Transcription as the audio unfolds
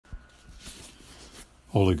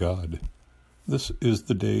Holy God, this is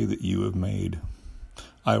the day that you have made.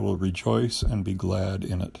 I will rejoice and be glad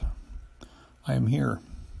in it. I am here.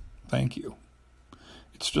 Thank you.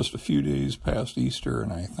 It's just a few days past Easter,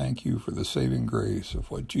 and I thank you for the saving grace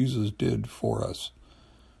of what Jesus did for us,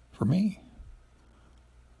 for me,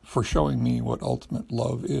 for showing me what ultimate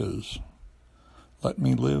love is. Let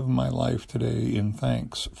me live my life today in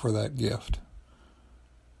thanks for that gift.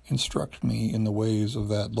 Instruct me in the ways of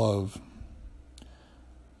that love.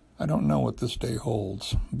 I don't know what this day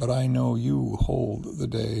holds, but I know you hold the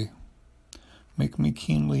day. Make me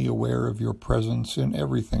keenly aware of your presence in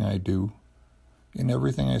everything I do, in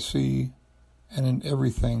everything I see, and in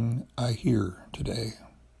everything I hear today.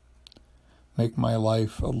 Make my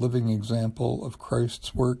life a living example of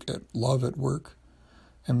Christ's love at work,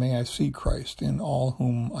 and may I see Christ in all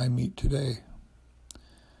whom I meet today.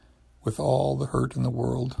 With all the hurt in the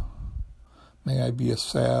world, may I be a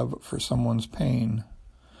salve for someone's pain.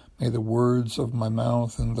 May the words of my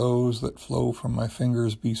mouth and those that flow from my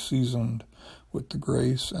fingers be seasoned with the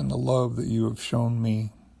grace and the love that you have shown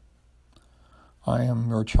me. I am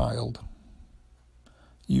your child.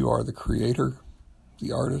 You are the creator,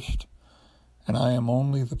 the artist, and I am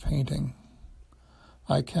only the painting.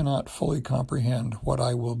 I cannot fully comprehend what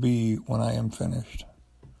I will be when I am finished.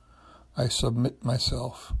 I submit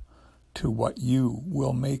myself to what you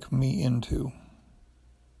will make me into.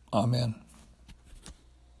 Amen.